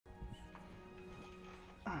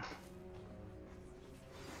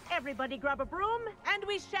Everybody grab a broom, and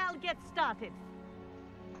we shall get started.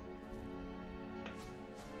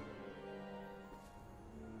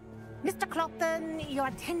 Mr. Clopton, your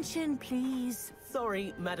attention, please.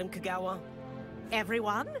 Sorry, Madam Kagawa.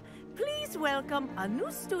 Everyone, please welcome a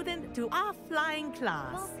new student to our flying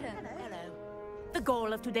class. Welcome. Hello. The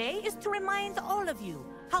goal of today is to remind all of you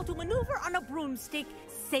how to maneuver on a broomstick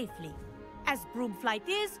safely, as broom flight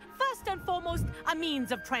is, first and foremost, a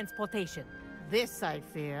means of transportation. This, I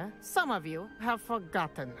fear, some of you have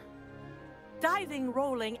forgotten. Diving,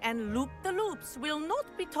 rolling, and loop-the-loops will not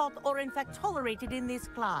be taught or in fact tolerated in this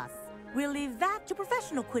class. We'll leave that to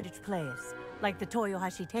professional Quidditch players, like the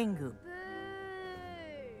Toyohashi Tengu.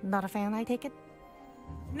 Not a fan, I take it?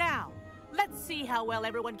 Now, let's see how well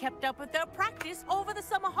everyone kept up with their practice over the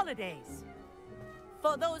summer holidays.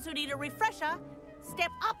 For those who need a refresher,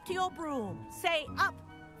 step up to your broom, say up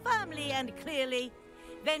firmly and clearly,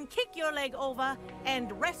 then kick your leg over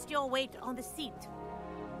and rest your weight on the seat.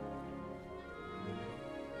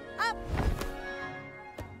 Up!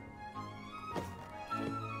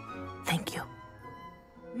 Thank you.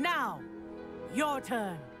 Now, your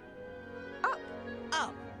turn. Up.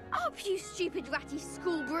 Up. Up, you stupid ratty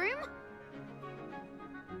school broom.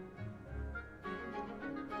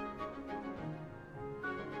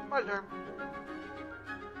 My turn.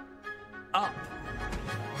 Up.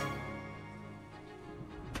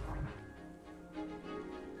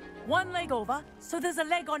 One leg over, so there's a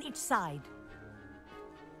leg on each side.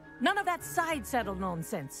 None of that side saddle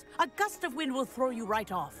nonsense. A gust of wind will throw you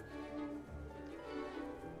right off.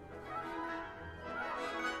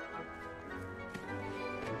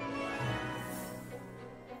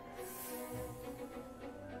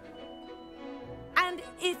 And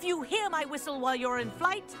if you hear my whistle while you're in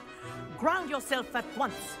flight, ground yourself at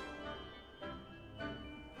once.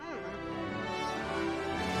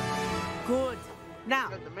 Good.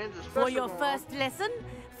 Now, for your first lesson,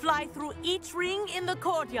 fly through each ring in the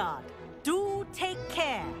courtyard. Do take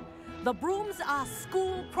care. The brooms are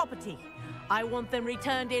school property. I want them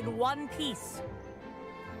returned in one piece.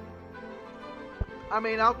 I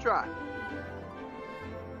mean, I'll try.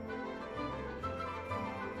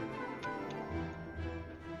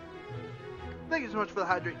 Thank you so much for the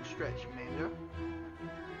hydrating stretch, Manager.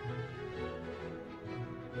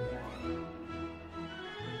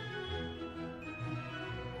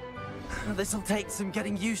 This'll take some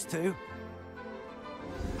getting used to.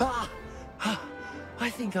 I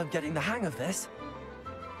think I'm getting the hang of this.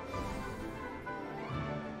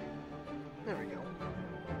 There we go.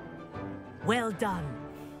 Well done.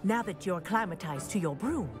 Now that you're acclimatized to your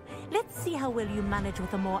broom, let's see how well you manage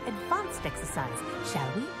with a more advanced exercise, shall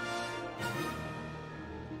we?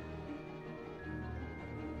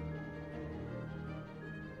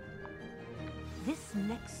 This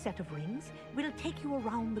next set of rings will take you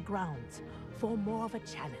around the grounds for more of a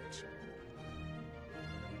challenge.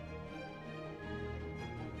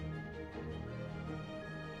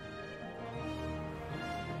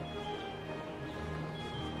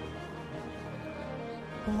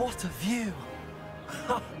 What a view!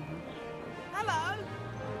 Hello!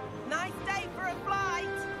 Nice day for a flight!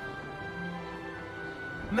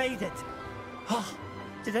 Made it! Oh,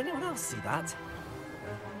 did anyone else see that?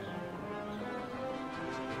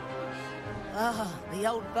 Ah, the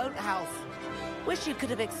old boathouse. Wish you could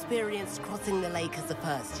have experienced crossing the lake as a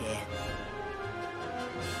first year.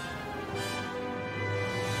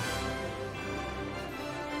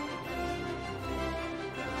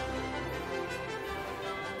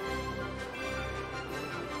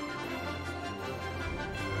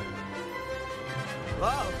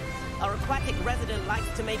 Whoa, our aquatic resident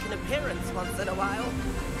likes to make an appearance once in a while.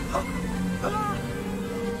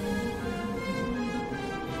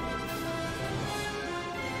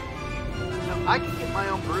 I can get my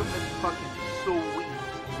own broom. That's fucking sweet.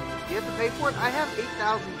 You have to pay for it? I have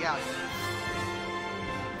 8,000 galleons.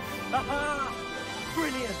 Aha!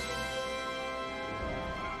 Brilliant!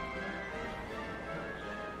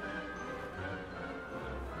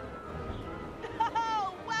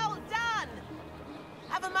 Oh, well done!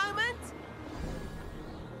 Have a moment?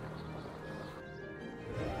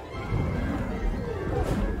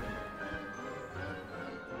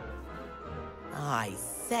 I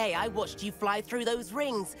say, I watched you fly through those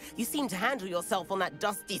rings. You seem to handle yourself on that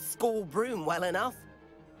dusty school broom well enough.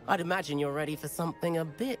 I'd imagine you're ready for something a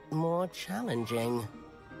bit more challenging.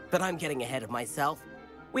 But I'm getting ahead of myself.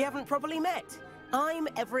 We haven't properly met. I'm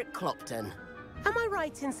Everett Clopton. Am I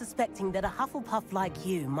right in suspecting that a Hufflepuff like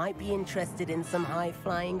you might be interested in some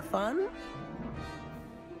high-flying fun?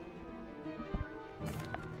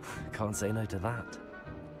 Can't say no to that.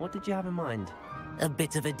 What did you have in mind? A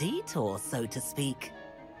bit of a detour, so to speak.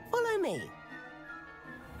 Follow me.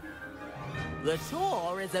 The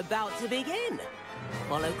tour is about to begin.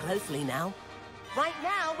 Follow closely now. Right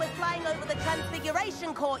now, we're flying over the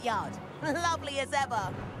Transfiguration Courtyard. Lovely as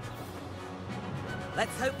ever.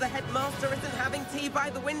 Let's hope the headmaster isn't having tea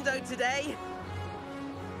by the window today.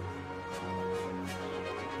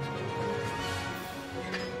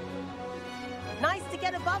 Nice to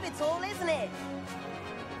get above it all, isn't it?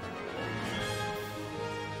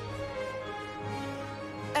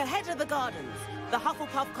 Ahead of the gardens, the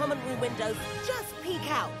Hufflepuff common room windows just peek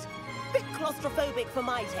out. Bit claustrophobic for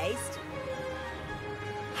my taste.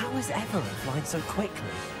 How is Evelyn flying so quickly?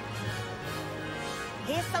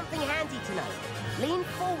 Here's something handy to know. Lean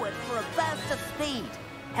forward for a burst of speed.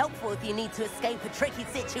 Helpful if you need to escape a tricky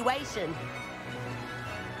situation.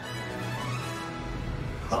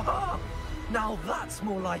 Ha! Now that's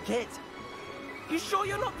more like it. You sure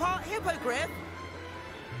you're not part hippogriff?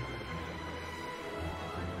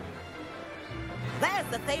 There's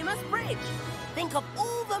the famous bridge. Think of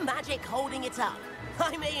all the magic holding it up.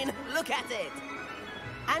 I mean, look at it.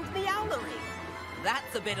 And the owlery.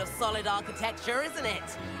 That's a bit of solid architecture, isn't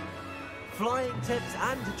it? Flying tips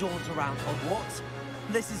and a jaunt around Hogwarts.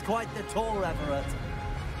 This is quite the tour, Everett.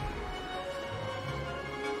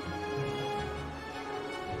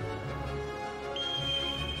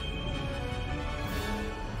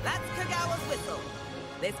 That's Kagawa's whistle.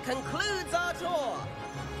 This concludes our tour.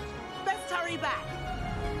 Best hurry back.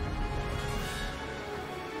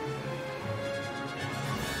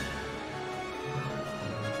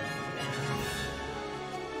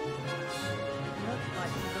 Looks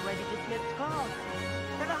like we've already dismissed class.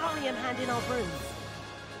 Better hurry and hand in our brooms.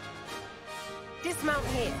 Dismount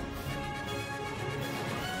here.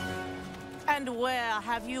 And where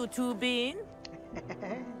have you two been?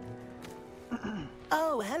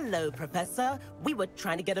 Oh, hello, Professor. We were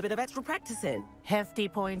trying to get a bit of extra practice in. Hefty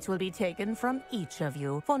points will be taken from each of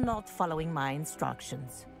you for not following my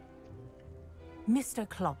instructions. Mr.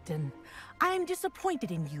 Clopton, I am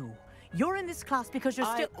disappointed in you. You're in this class because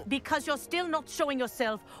you're still not showing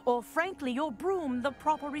yourself, or frankly, your broom, the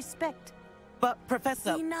proper respect. But,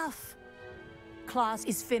 Professor... Enough. Class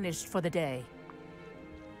is finished for the day.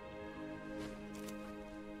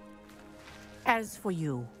 As for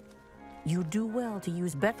you, you do well to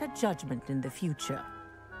use better judgment in the future.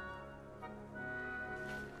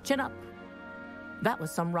 Chin up. That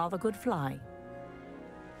was some rather good flying.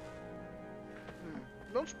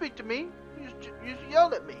 Don't speak to me. You just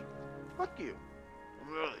yelled at me. Fuck you.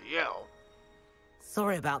 Really yell.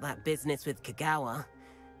 Sorry about that business with Kagawa,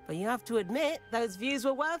 but you have to admit, those views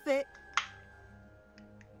were worth it.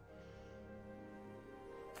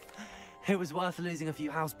 It was worth losing a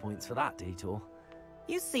few house points for that detour.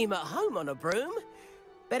 You seem at home on a broom.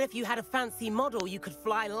 Bet if you had a fancy model, you could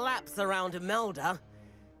fly laps around Imelda.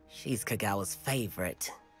 She's Kagawa's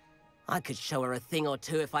favorite. I could show her a thing or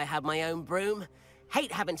two if I had my own broom.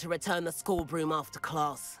 Hate having to return the school broom after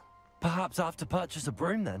class. Perhaps I have to purchase a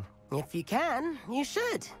broom then? If you can, you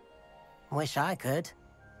should. Wish I could.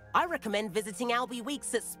 I recommend visiting Albie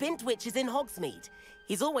Weeks at Spintwitches in Hogsmeade.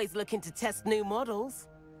 He's always looking to test new models.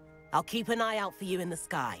 I'll keep an eye out for you in the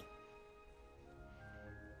sky.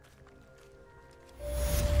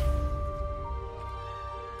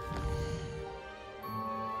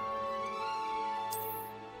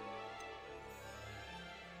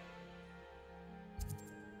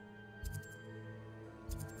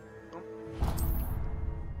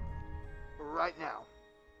 Right now.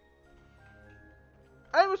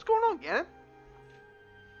 Hey, what's going on, Gannon?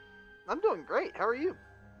 I'm doing great. How are you?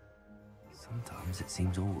 Sometimes it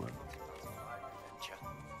seems all right.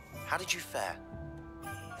 How did you fare?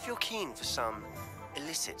 If you're keen for some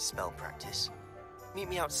illicit spell practice, meet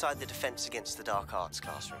me outside the Defense Against the Dark Arts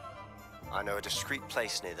classroom. I know a discreet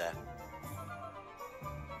place near there.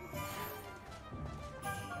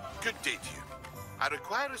 Good day to you. I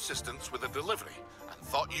require assistance with a delivery and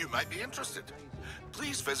thought you might be interested.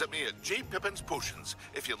 Please visit me at J. Pippin's Potions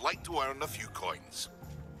if you'd like to earn a few coins.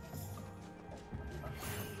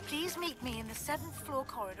 Please meet me in the 7th floor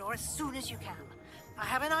corridor as soon as you can. I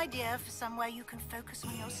have an idea for somewhere you can focus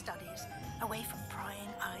on your studies, away from prying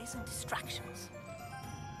eyes and distractions.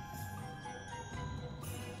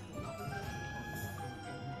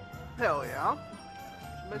 Hell yeah.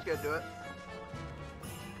 Somebody's gotta do it.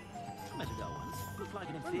 I met a girl once. Looked like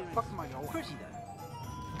an Where inferior. the fuck am I going? Pretty though.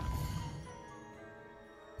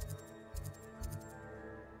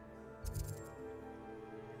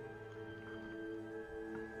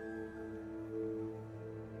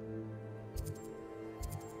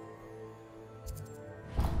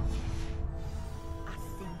 I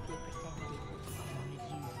simply pretended.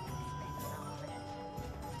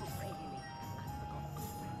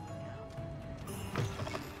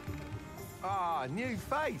 Ah, new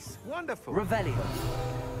face. Wonderful. Revelio.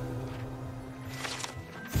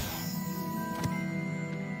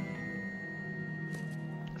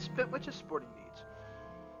 Spitwitch's Sporting Needs.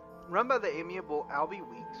 Run by the amiable Albie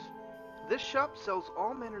Weeks, this shop sells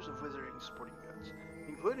all manners of wizarding sporting goods,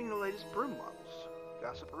 including the latest broom models.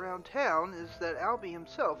 Gossip around town is that Albie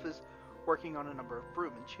himself is working on a number of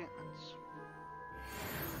broom enchantments.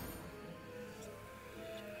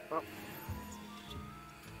 Well,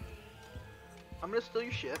 I'm gonna steal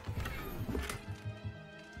your shit.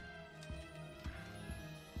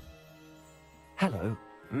 Hello,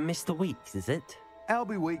 Mr. Weeks, is it?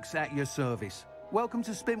 Albie Weeks at your service. Welcome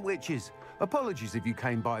to Spintwitches. Apologies if you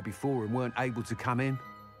came by before and weren't able to come in.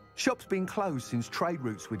 Shop's been closed since trade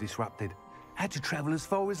routes were disrupted. Had to travel as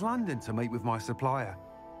far as London to meet with my supplier.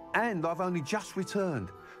 And I've only just returned,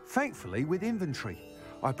 thankfully with inventory.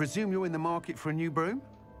 I presume you're in the market for a new broom?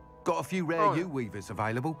 Got a few rare U-weavers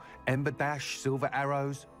available. Ember Dash, Silver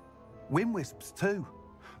Arrows. Wind Wisps too.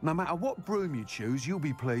 No matter what broom you choose, you'll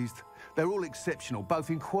be pleased. They're all exceptional, both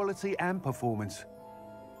in quality and performance.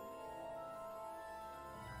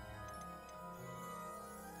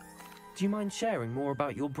 Do you mind sharing more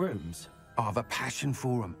about your brooms? I've a passion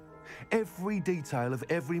for them. Every detail of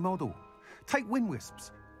every model. Take Wind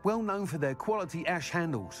Wisps, well known for their quality ash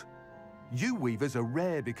handles. U-weavers are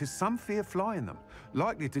rare because some fear flying them,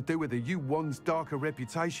 likely to do with the U-wand's darker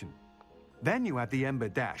reputation. Then you have the Ember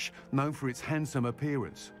Dash, known for its handsome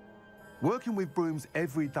appearance. Working with brooms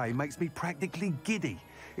every day makes me practically giddy.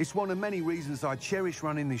 It's one of many reasons I cherish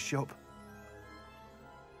running this shop.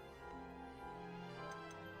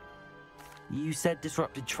 You said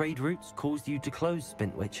disrupted trade routes caused you to close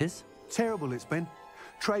Spintwitches? Terrible it's been.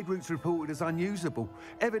 Trade routes reported as unusable.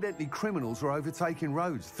 Evidently criminals are overtaking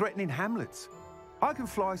roads, threatening hamlets. I can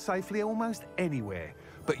fly safely almost anywhere,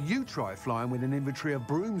 but you try flying with an inventory of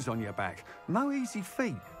brooms on your back. No easy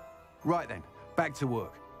feat. Right then, back to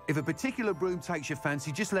work. If a particular broom takes your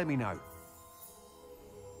fancy, just let me know.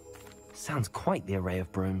 Sounds quite the array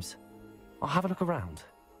of brooms. I'll have a look around.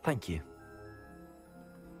 Thank you.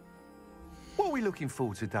 What are we looking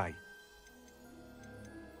for today?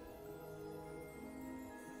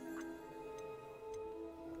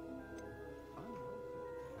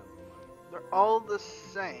 They're all the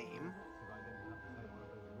same.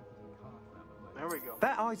 There we go.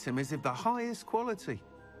 That item is of the highest quality.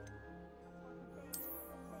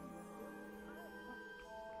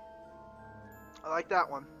 I like that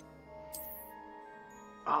one.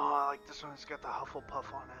 Oh, I like this one. It's got the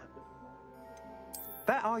Hufflepuff on it.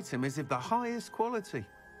 That item is of the highest quality.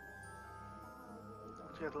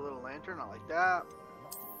 It's got the little lantern. I like that.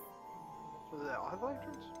 Was that all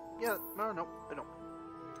lanterns? Yeah. No, I don't.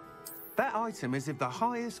 That item is of the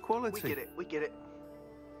highest quality. We get it. We get it.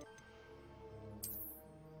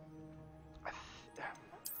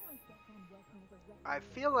 I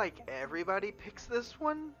feel like everybody picks this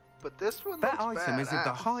one, but this one that looks item is of the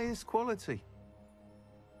badass. highest quality.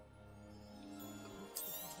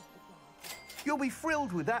 You'll be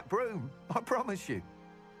thrilled with that broom, I promise you.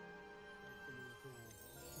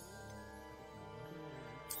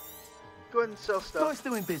 Go ahead and sell stuff. Nice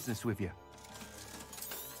doing business with you.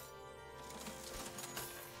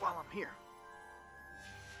 While I'm here.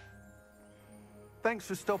 Thanks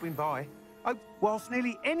for stopping by. Oh, whilst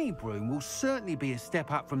nearly any broom will certainly be a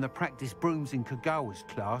step up from the practice brooms in Kagawa's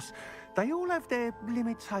class, they all have their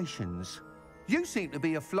limitations. You seem to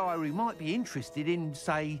be a flyer who might be interested in,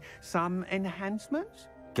 say, some enhancements?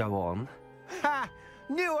 Go on. Ha!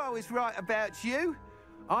 Knew I was right about you.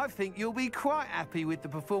 I think you'll be quite happy with the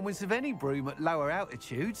performance of any broom at lower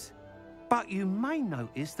altitudes. But you may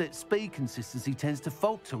notice that speed consistency tends to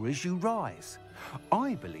falter as you rise.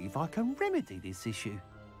 I believe I can remedy this issue.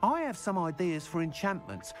 I have some ideas for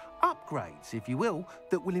enchantments, upgrades, if you will,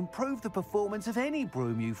 that will improve the performance of any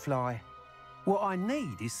broom you fly. What I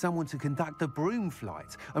need is someone to conduct a broom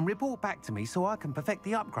flight and report back to me so I can perfect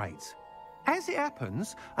the upgrades. As it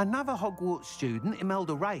happens, another Hogwarts student,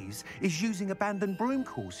 Imelda Reyes, is using abandoned broom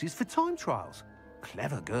courses for time trials.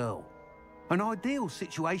 Clever girl. An ideal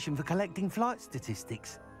situation for collecting flight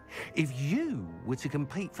statistics. If you were to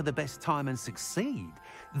compete for the best time and succeed,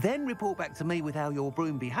 then report back to me with how your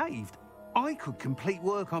broom behaved, I could complete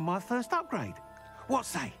work on my first upgrade. What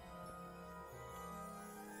say?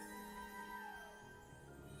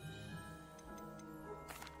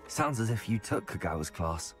 Sounds as if you took Kagawa's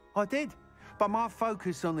class. I did, but my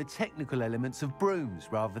focus on the technical elements of brooms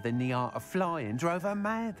rather than the art of flying drove her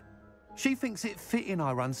mad. She thinks it fitting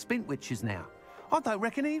I run Spintwitches now. I don't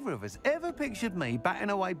reckon either of us ever pictured me batting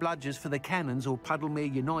away bludgers for the Cannons or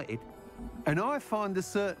Puddlemere United. And I find a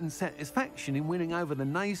certain satisfaction in winning over the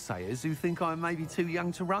naysayers who think I may be too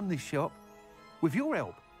young to run this shop. With your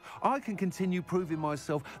help, I can continue proving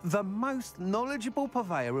myself the most knowledgeable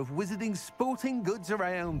purveyor of wizarding sporting goods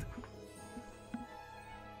around.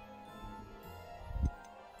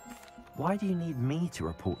 Why do you need me to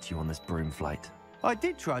report to you on this broom flight? I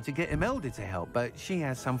did try to get Imelda to help, but she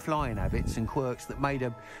has some flying habits and quirks that made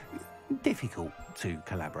her difficult to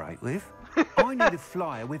collaborate with. I need a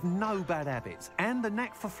flyer with no bad habits and the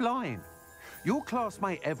knack for flying. Your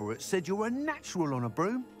classmate Everett said you're a natural on a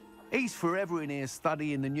broom. He's forever in here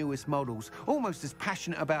studying the newest models, almost as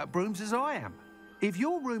passionate about brooms as I am. If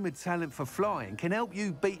your rumoured talent for flying can help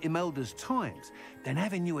you beat Imelda's times, then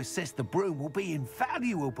having you assess the broom will be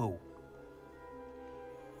invaluable.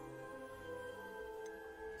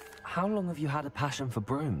 How long have you had a passion for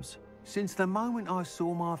brooms? Since the moment I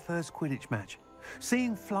saw my first Quidditch match.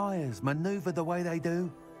 Seeing flyers manoeuvre the way they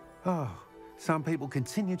do. Oh, some people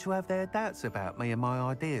continue to have their doubts about me and my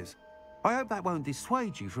ideas. I hope that won't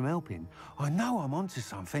dissuade you from helping. I know I'm onto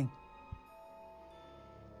something.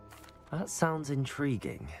 That sounds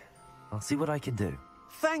intriguing. I'll see what I can do.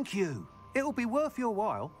 Thank you. It'll be worth your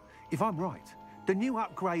while. If I'm right, the new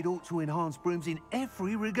upgrade ought to enhance brooms in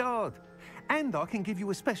every regard. And I can give you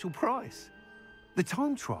a special price. The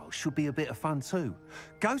time trial should be a bit of fun too.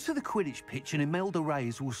 Go to the Quidditch pitch and Imelda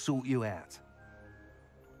Reyes will sort you out.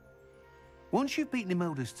 Once you've beaten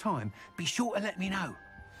Imelda's time, be sure to let me know.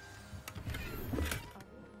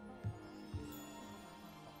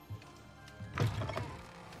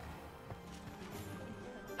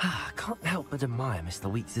 I can't help but admire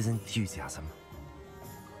Mr. Weeks' enthusiasm.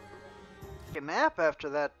 Take a nap after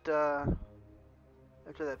that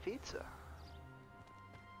pizza.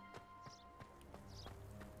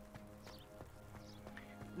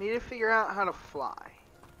 Need to figure out how to fly.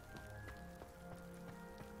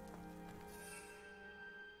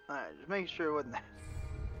 Alright, just making sure it wasn't that.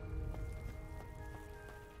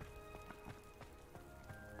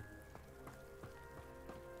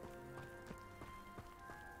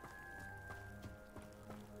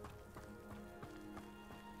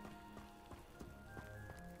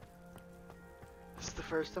 This is the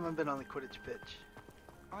first time I've been on the Quidditch pitch.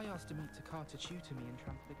 I asked Amit to Carter tutor me in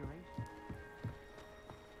Transfiguration.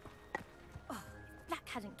 Black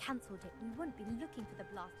hadn't cancelled it, we wouldn't be looking for the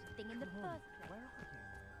blasted thing in the first place.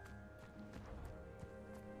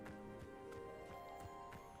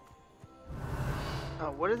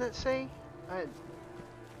 Oh, what did that say?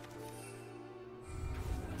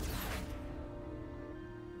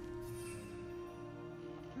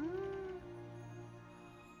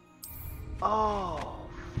 Oh,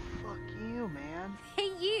 fuck you, man. Hey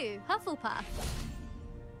you, Hufflepuff.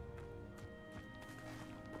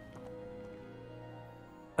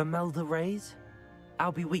 Imelda Reyes?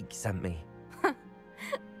 Albie Weeks sent me.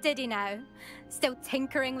 Did he now? Still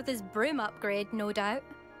tinkering with his broom upgrade, no doubt.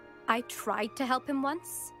 I tried to help him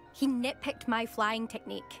once. He nitpicked my flying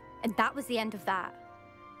technique, and that was the end of that.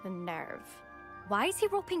 The nerve. Why is he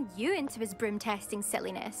roping you into his broom testing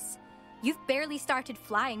silliness? You've barely started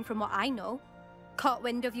flying from what I know. Caught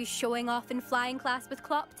wind of you showing off in flying class with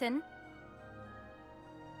Clopton.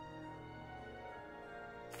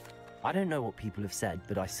 I don't know what people have said,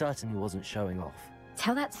 but I certainly wasn't showing off.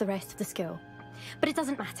 Tell that to the rest of the school. But it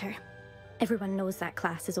doesn't matter. Everyone knows that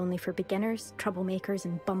class is only for beginners, troublemakers,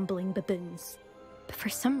 and bumbling baboons. But for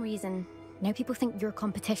some reason, now people think you're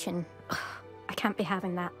competition. Ugh, I can't be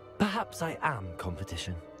having that. Perhaps I am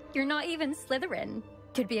competition. You're not even Slytherin.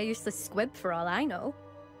 Could be a useless squib for all I know.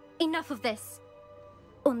 Enough of this.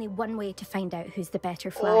 Only one way to find out who's the better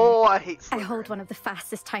flyer. Oh, I hate Slytherin. I hold one of the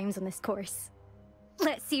fastest times on this course.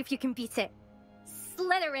 Let's see if you can beat it.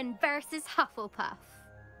 Slytherin versus Hufflepuff.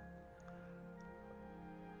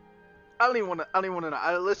 I don't even want to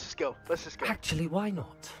know. Let's just go. Actually, why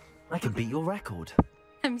not? I can beat your record.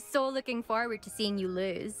 I'm so looking forward to seeing you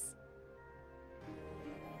lose.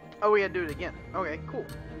 Oh, we gotta do it again. Okay, cool.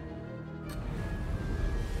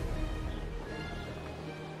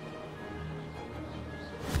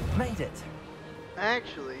 Made it.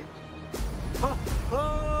 Actually. Oh!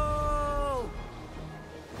 Oh!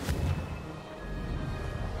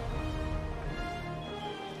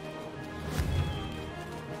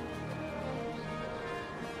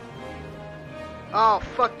 Oh,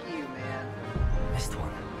 fuck you, man. Missed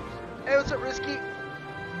one. Hey, what's up, Risky?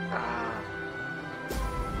 Ah.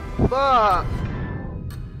 Fuck.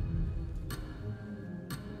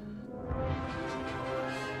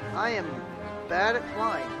 I am bad at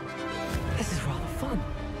flying. This is rather fun.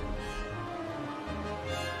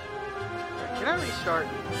 Can I restart? I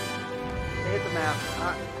hit the map.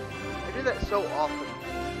 I do that so often.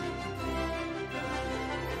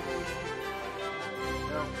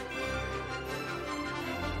 go.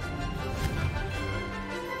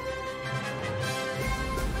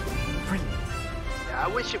 Yeah, I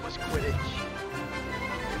wish it was Quidditch.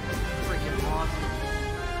 Freaking awesome.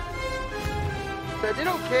 So I did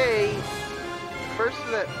okay.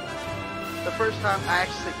 The first time I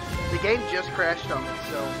actually, the game just crashed on me,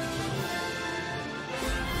 so.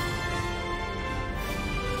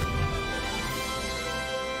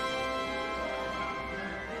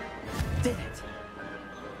 Did it?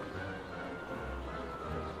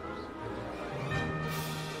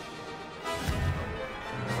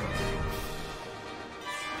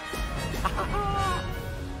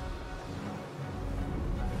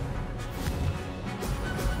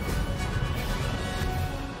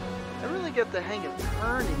 I really get the hang of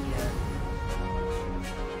turning yet.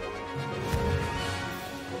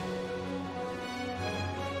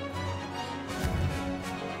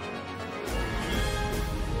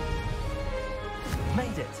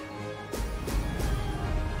 Made it.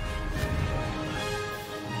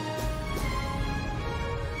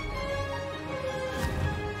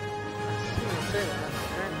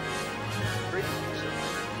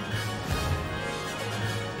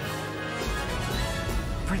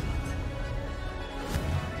 Brilliant.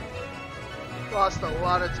 Lost a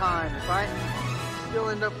lot of time. If I still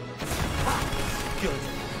end up... Good.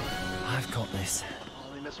 I've got this.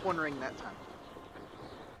 Only missed one ring that time.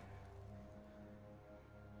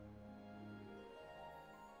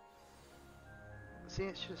 See,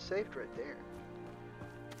 it should have saved right there.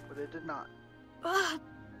 But it did not. Ugh,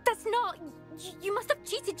 that's not... You must have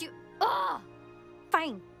cheated, you... Ugh!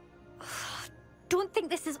 Fine. Don't think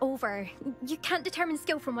this is over. You can't determine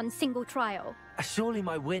skill from one single trial. Surely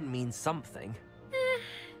my win means something.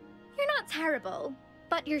 You're not terrible,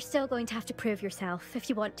 but you're still going to have to prove yourself if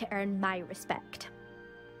you want to earn my respect.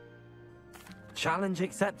 Challenge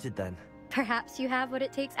accepted then. Perhaps you have what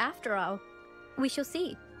it takes after all. We shall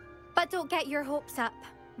see. But don't get your hopes up.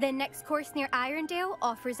 The next course near Irondale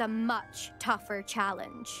offers a much tougher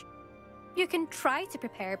challenge. You can try to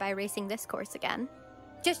prepare by racing this course again.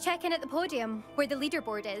 Just check in at the podium, where the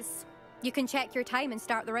leaderboard is. You can check your time and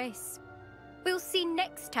start the race. We'll see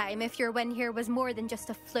next time if your win here was more than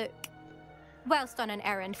just a fluke. Whilst on an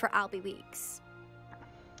errand for Albie Weeks.